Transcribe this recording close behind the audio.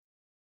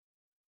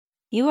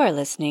You are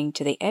listening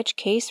to the Edge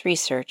Case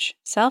Research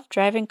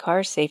Self-Driving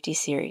Car Safety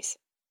Series.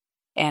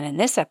 And in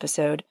this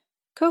episode,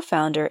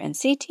 co-founder and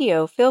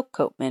CTO Phil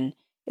Koopman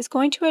is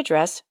going to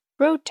address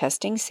road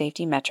testing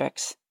safety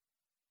metrics.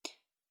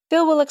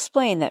 Phil will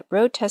explain that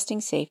road testing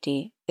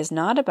safety is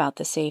not about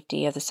the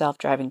safety of the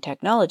self-driving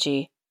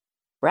technology.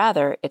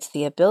 Rather, it's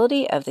the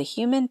ability of the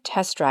human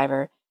test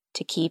driver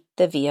to keep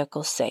the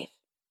vehicle safe.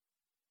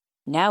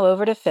 Now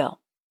over to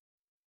Phil.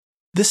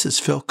 This is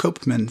Phil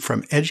Koopman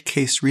from Edge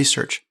Case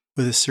Research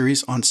with a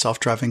series on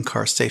self-driving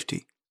car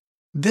safety.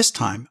 This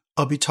time,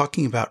 I'll be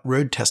talking about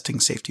road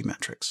testing safety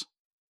metrics.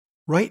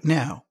 Right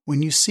now,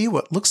 when you see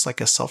what looks like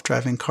a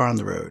self-driving car on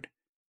the road,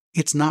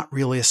 it's not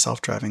really a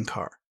self-driving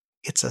car.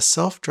 It's a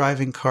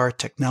self-driving car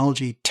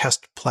technology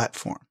test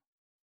platform.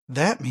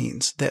 That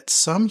means that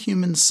some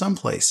human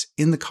someplace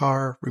in the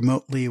car,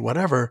 remotely,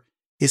 whatever,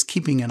 is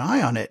keeping an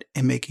eye on it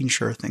and making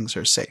sure things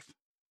are safe.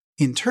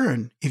 In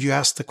turn, if you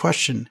ask the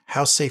question,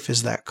 how safe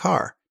is that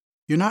car?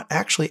 You're not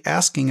actually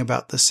asking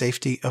about the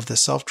safety of the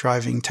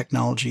self-driving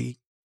technology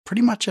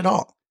pretty much at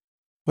all.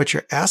 What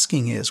you're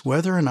asking is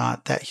whether or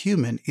not that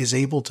human is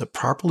able to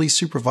properly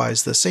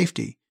supervise the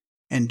safety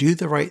and do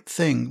the right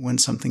thing when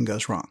something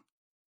goes wrong.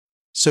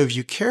 So if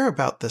you care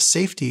about the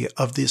safety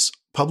of this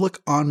public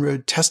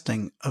on-road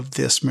testing of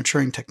this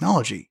maturing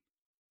technology,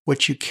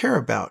 what you care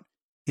about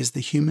is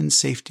the human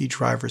safety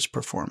driver's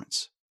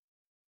performance.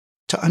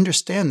 To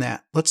understand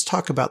that, let's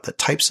talk about the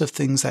types of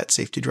things that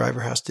safety driver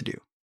has to do.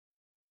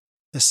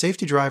 The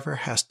safety driver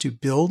has to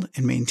build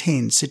and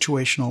maintain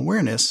situational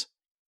awareness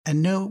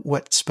and know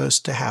what's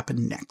supposed to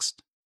happen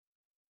next.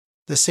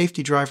 The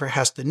safety driver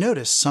has to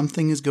notice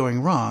something is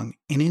going wrong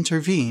and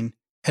intervene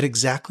at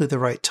exactly the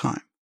right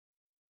time.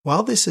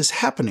 While this is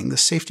happening, the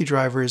safety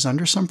driver is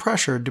under some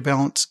pressure to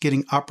balance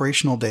getting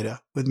operational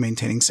data with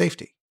maintaining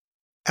safety.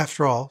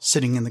 After all,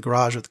 sitting in the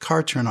garage with the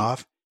car turned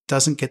off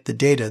doesn't get the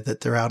data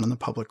that they're out on the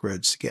public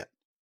roads to get.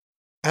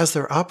 As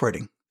they're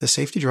operating, the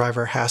safety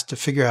driver has to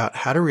figure out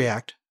how to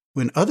react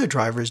when other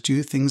drivers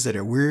do things that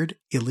are weird,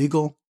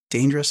 illegal,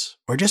 dangerous,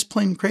 or just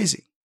plain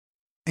crazy.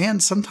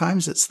 And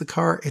sometimes it's the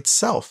car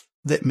itself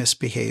that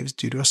misbehaves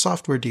due to a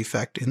software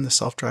defect in the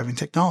self-driving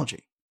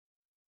technology.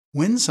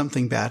 When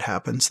something bad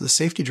happens, the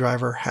safety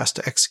driver has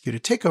to execute a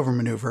takeover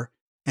maneuver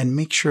and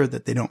make sure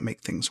that they don't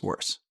make things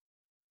worse.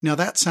 Now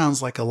that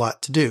sounds like a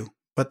lot to do,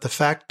 but the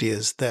fact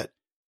is that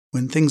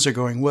when things are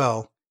going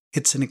well,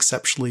 it's an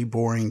exceptionally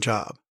boring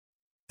job.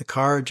 The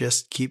car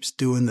just keeps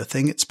doing the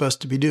thing it's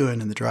supposed to be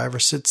doing, and the driver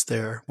sits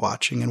there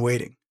watching and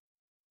waiting.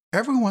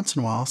 Every once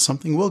in a while,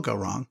 something will go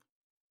wrong,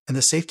 and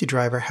the safety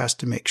driver has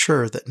to make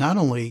sure that not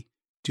only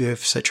do they have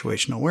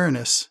situational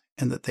awareness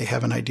and that they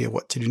have an idea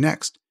what to do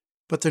next,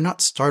 but they're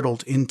not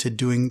startled into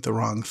doing the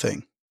wrong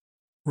thing.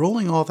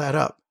 Rolling all that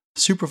up,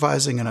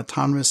 supervising an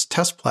autonomous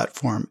test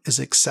platform is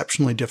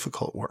exceptionally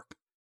difficult work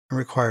and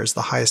requires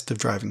the highest of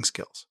driving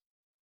skills.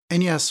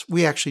 And yes,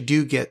 we actually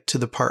do get to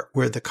the part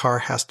where the car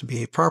has to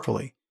behave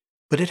properly,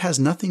 but it has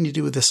nothing to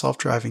do with the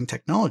self-driving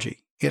technology.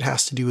 It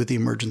has to do with the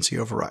emergency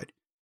override.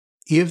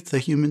 If the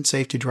human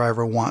safety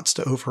driver wants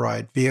to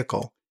override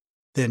vehicle,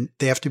 then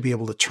they have to be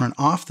able to turn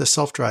off the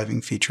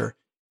self-driving feature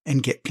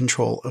and get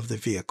control of the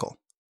vehicle.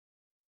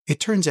 It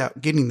turns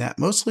out getting that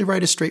mostly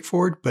right is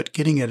straightforward, but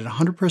getting it at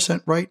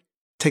 100% right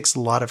takes a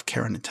lot of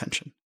care and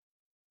attention.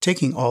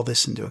 Taking all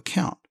this into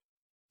account,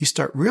 you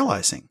start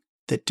realizing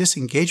that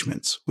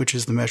disengagements, which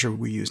is the measure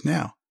we use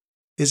now,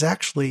 is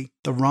actually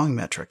the wrong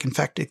metric. In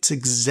fact, it's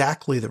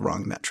exactly the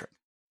wrong metric.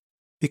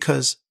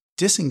 Because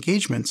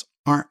disengagements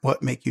aren't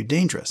what make you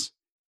dangerous.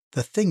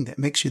 The thing that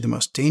makes you the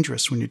most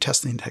dangerous when you're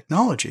testing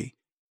technology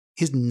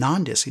is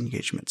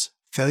non-disengagements,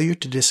 failure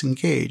to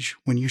disengage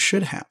when you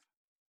should have.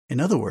 In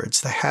other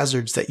words, the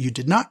hazards that you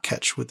did not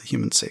catch with the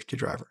human safety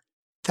driver.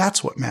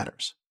 That's what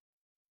matters.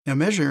 Now,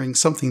 measuring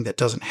something that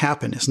doesn't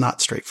happen is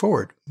not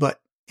straightforward,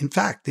 but in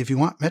fact, if you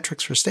want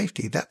metrics for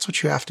safety, that's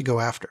what you have to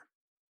go after.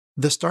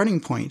 The starting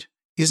point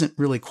isn't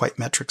really quite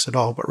metrics at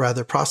all, but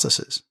rather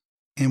processes.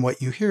 And what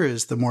you hear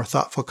is the more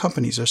thoughtful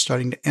companies are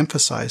starting to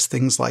emphasize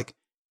things like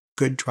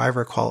good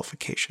driver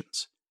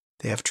qualifications.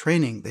 They have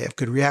training, they have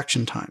good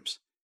reaction times.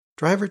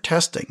 Driver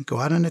testing, go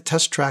out on a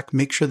test track,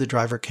 make sure the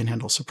driver can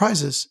handle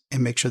surprises,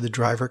 and make sure the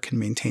driver can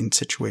maintain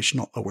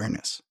situational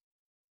awareness.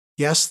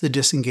 Yes, the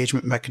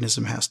disengagement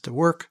mechanism has to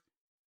work.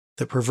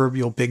 The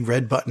proverbial big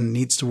red button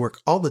needs to work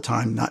all the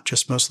time, not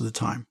just most of the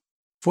time.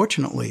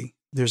 Fortunately,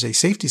 there's a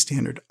safety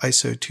standard,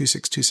 ISO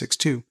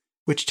 26262,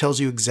 which tells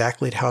you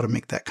exactly how to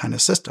make that kind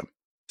of system.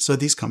 So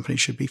these companies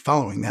should be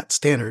following that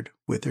standard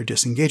with their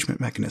disengagement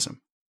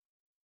mechanism.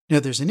 Now,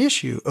 there's an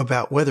issue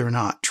about whether or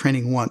not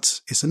training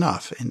once is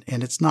enough, and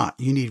it's not.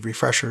 You need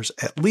refreshers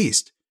at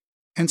least,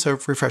 and so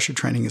refresher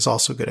training is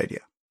also a good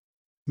idea.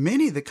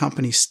 Many of the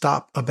companies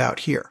stop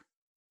about here,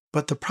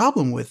 but the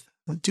problem with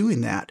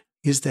doing that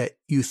is that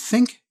you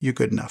think you're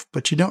good enough,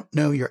 but you don't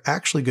know you're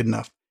actually good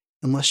enough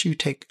unless you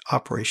take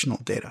operational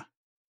data.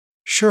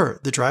 Sure,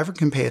 the driver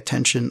can pay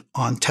attention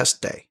on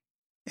test day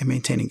and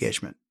maintain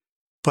engagement,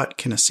 but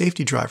can a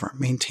safety driver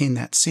maintain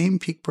that same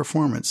peak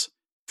performance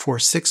for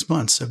 6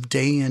 months of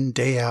day in,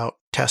 day out,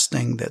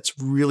 testing that's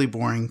really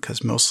boring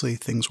because mostly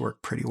things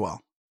work pretty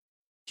well.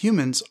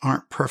 Humans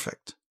aren't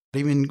perfect.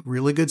 Even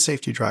really good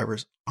safety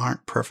drivers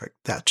aren't perfect.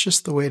 That's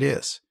just the way it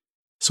is.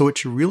 So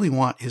what you really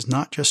want is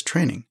not just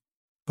training,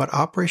 but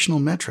operational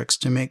metrics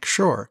to make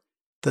sure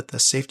that the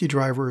safety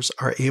drivers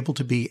are able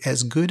to be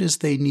as good as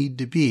they need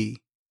to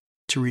be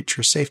to reach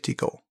your safety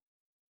goal.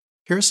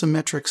 Here are some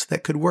metrics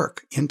that could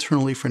work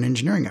internally for an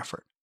engineering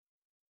effort.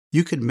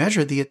 You could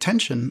measure the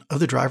attention of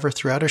the driver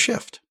throughout a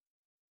shift.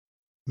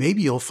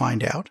 Maybe you'll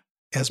find out,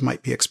 as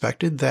might be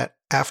expected, that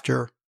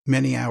after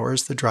many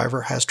hours the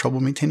driver has trouble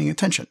maintaining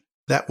attention.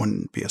 That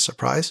wouldn't be a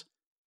surprise.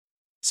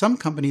 Some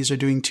companies are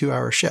doing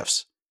 2-hour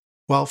shifts.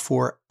 While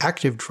for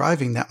active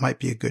driving that might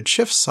be a good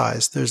shift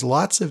size, there's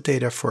lots of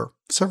data for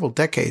several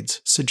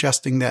decades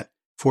suggesting that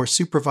for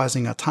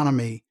supervising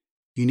autonomy,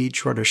 you need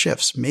shorter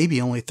shifts,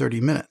 maybe only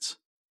 30 minutes.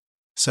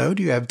 So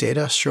do you have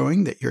data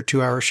showing that your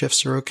 2-hour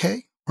shifts are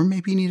okay? Or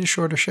maybe you need a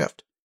shorter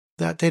shift.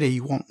 Without data,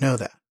 you won't know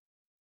that.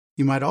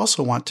 You might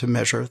also want to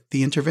measure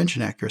the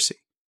intervention accuracy.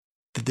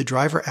 Did the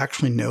driver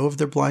actually know if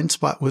their blind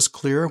spot was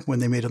clear when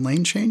they made a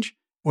lane change?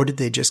 Or did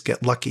they just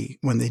get lucky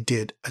when they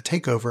did a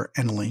takeover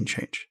and a lane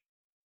change?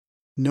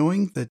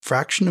 Knowing the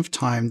fraction of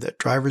time that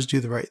drivers do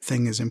the right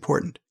thing is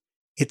important.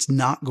 It's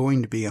not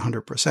going to be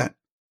 100%,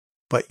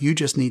 but you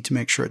just need to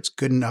make sure it's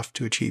good enough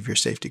to achieve your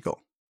safety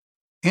goal.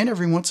 And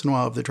every once in a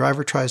while, if the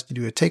driver tries to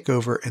do a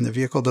takeover and the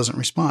vehicle doesn't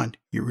respond,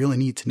 you really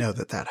need to know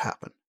that that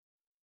happened.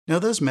 Now,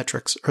 those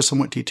metrics are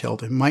somewhat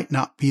detailed and might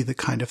not be the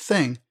kind of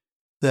thing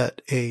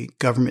that a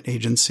government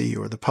agency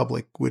or the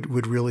public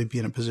would really be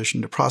in a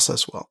position to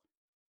process well.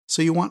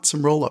 So you want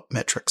some roll-up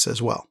metrics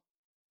as well.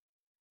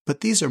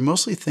 But these are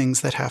mostly things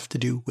that have to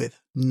do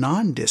with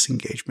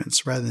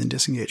non-disengagements rather than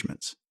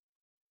disengagements.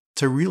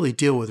 To really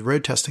deal with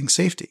road testing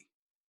safety,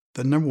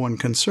 the number one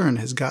concern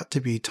has got to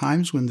be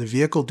times when the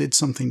vehicle did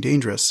something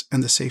dangerous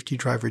and the safety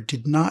driver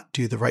did not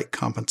do the right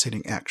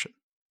compensating action.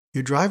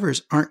 Your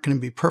drivers aren't going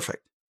to be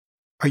perfect.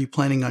 Are you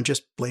planning on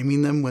just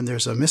blaming them when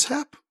there's a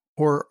mishap?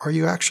 Or are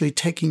you actually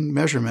taking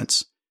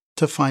measurements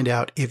to find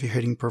out if you're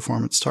hitting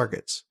performance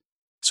targets?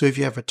 So if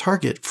you have a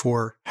target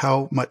for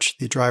how much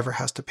the driver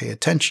has to pay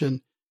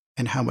attention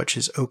and how much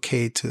is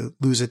okay to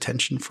lose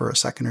attention for a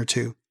second or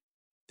two,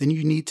 then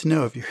you need to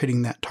know if you're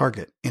hitting that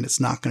target, and it's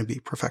not going to be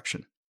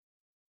perfection.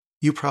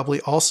 You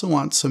probably also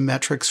want some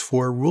metrics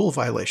for rule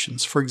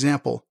violations. For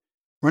example,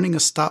 running a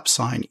stop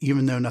sign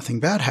even though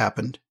nothing bad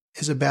happened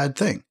is a bad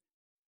thing.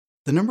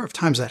 The number of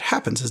times that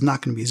happens is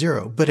not going to be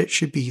 0, but it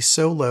should be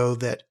so low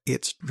that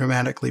it's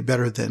dramatically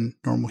better than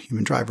normal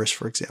human drivers,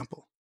 for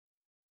example.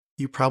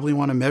 You probably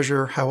want to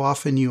measure how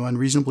often you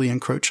unreasonably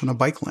encroach on a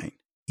bike lane,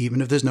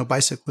 even if there's no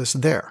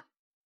bicyclist there.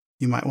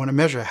 You might want to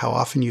measure how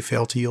often you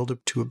fail to yield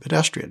to a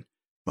pedestrian.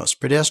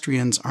 Most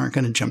pedestrians aren't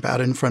going to jump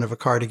out in front of a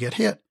car to get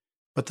hit,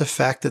 but the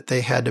fact that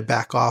they had to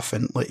back off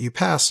and let you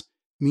pass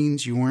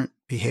means you weren't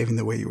behaving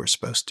the way you were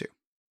supposed to.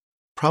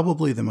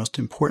 Probably the most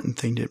important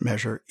thing to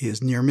measure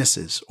is near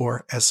misses,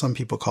 or as some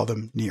people call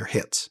them, near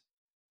hits,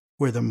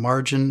 where the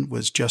margin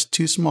was just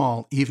too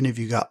small even if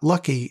you got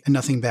lucky and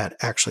nothing bad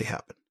actually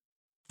happened.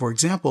 For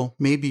example,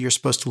 maybe you're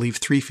supposed to leave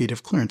 3 feet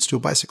of clearance to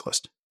a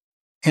bicyclist.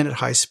 And at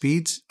high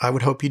speeds, I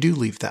would hope you do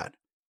leave that.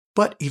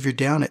 But if you're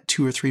down at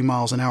 2 or 3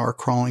 miles an hour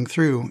crawling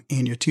through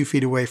and you're 2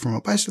 feet away from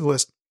a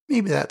bicyclist,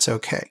 maybe that's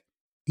okay.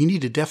 You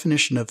need a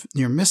definition of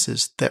near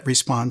misses that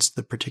responds to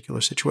the particular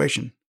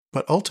situation.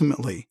 But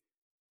ultimately,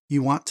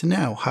 you want to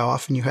know how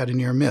often you had a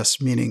near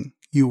miss, meaning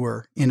you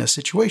were in a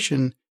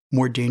situation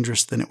more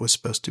dangerous than it was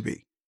supposed to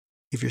be.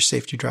 If your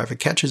safety driver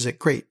catches it,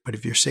 great. But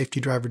if your safety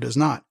driver does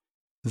not,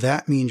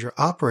 that means you're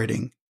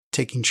operating,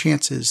 taking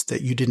chances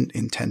that you didn't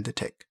intend to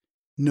take.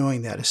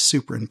 Knowing that is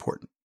super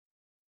important.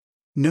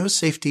 No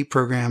safety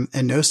program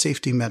and no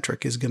safety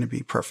metric is going to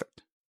be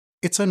perfect.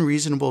 It's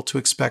unreasonable to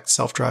expect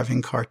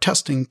self-driving car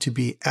testing to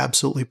be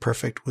absolutely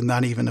perfect with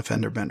not even a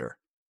fender bender.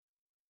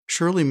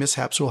 Surely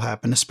mishaps will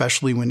happen,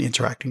 especially when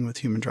interacting with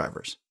human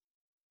drivers.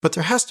 But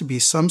there has to be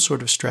some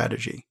sort of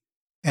strategy.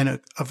 And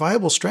a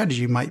viable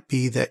strategy might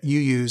be that you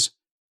use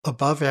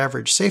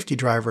above-average safety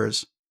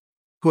drivers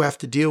who have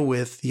to deal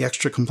with the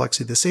extra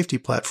complexity of the safety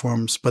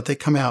platforms, but they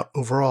come out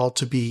overall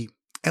to be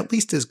at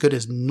least as good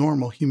as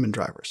normal human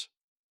drivers.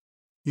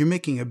 You're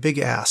making a big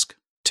ask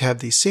to have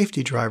these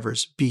safety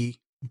drivers be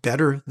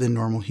better than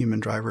normal human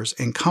drivers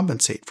and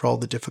compensate for all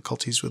the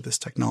difficulties with this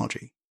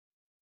technology.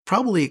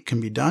 Probably it can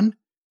be done,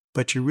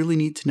 but you really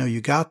need to know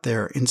you got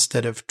there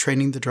instead of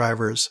training the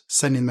drivers,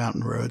 sending them out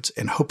on roads,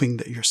 and hoping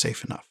that you're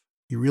safe enough.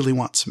 You really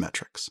want some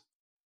metrics.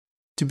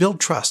 To build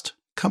trust,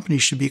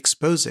 companies should be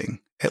exposing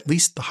at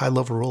least the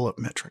high-level roll-up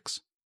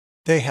metrics.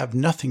 They have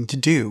nothing to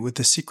do with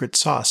the secret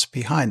sauce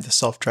behind the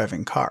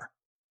self-driving car.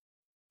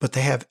 But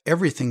they have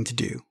everything to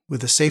do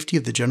with the safety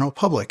of the general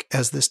public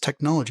as this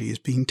technology is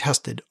being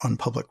tested on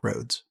public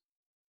roads.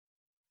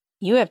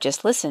 You have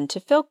just listened to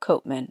Phil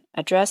Copeman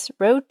address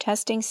road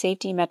testing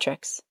safety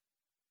metrics.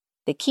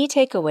 The key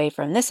takeaway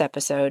from this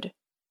episode: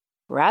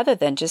 rather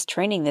than just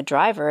training the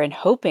driver and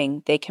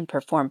hoping they can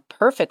perform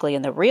perfectly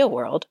in the real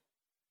world,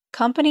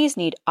 companies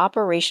need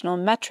operational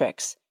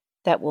metrics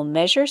that will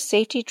measure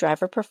safety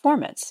driver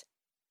performance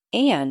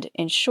and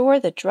ensure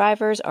that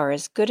drivers are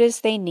as good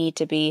as they need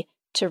to be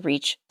to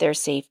reach their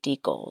safety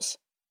goals.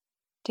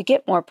 To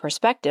get more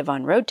perspective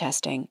on road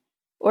testing,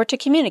 or to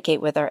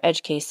communicate with our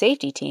EdgeCase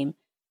safety team,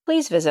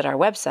 please visit our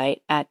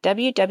website at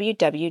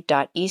www.ecr.ai.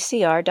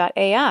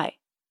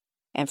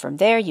 And from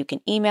there, you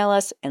can email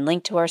us and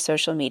link to our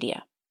social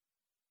media.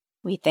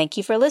 We thank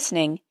you for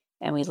listening,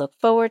 and we look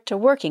forward to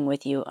working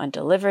with you on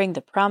delivering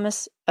the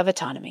promise of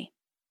autonomy.